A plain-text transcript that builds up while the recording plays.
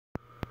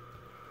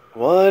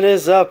What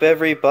is up,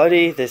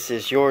 everybody? This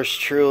is yours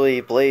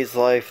truly,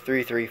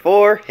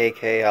 BlazeLife334,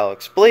 aka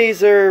Alex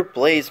Blazer,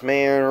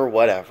 Blazeman, or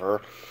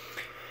whatever.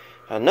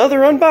 Another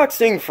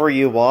unboxing for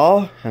you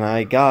all, and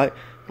I got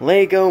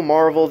Lego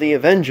Marvel The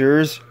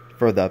Avengers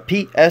for the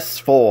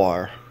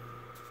PS4.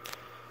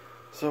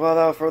 So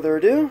without further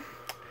ado,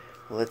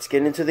 let's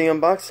get into the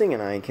unboxing,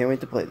 and I can't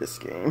wait to play this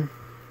game.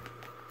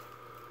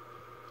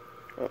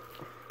 Oh,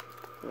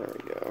 there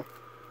we go.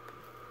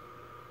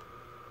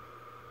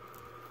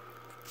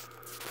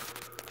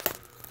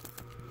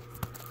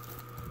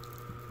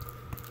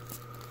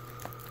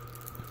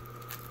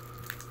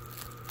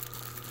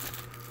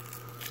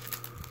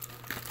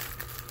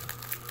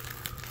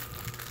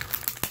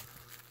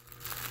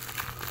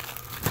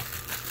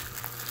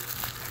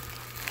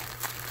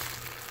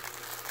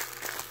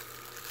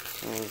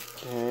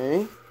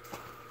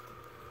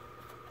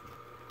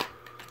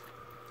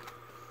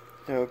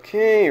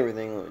 Okay,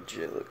 everything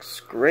legit looks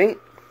great.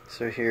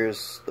 So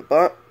here's the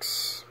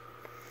box.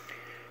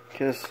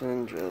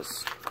 Guessing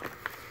just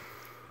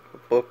a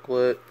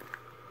booklet.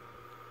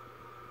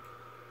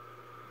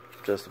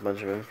 Just a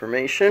bunch of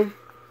information.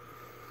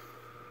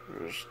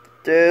 There's the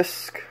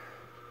disc.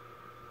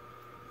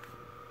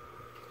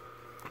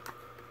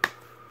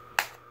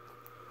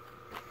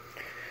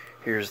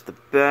 Here's the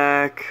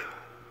back.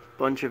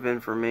 Bunch of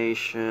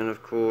information,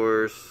 of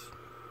course.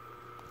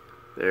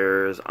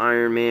 There's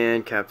Iron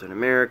Man, Captain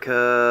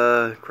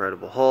America,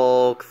 Incredible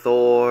Hulk,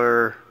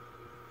 Thor.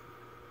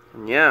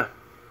 And yeah.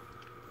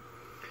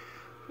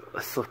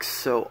 This looks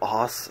so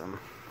awesome.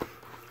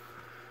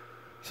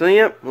 So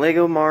yep,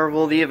 Lego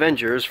Marvel The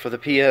Avengers for the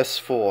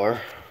PS4.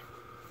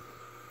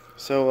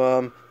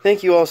 So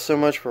thank you all so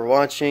much for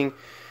watching.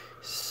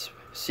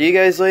 See you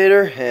guys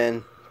later,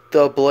 and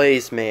the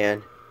Blaze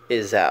Man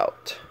is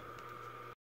out.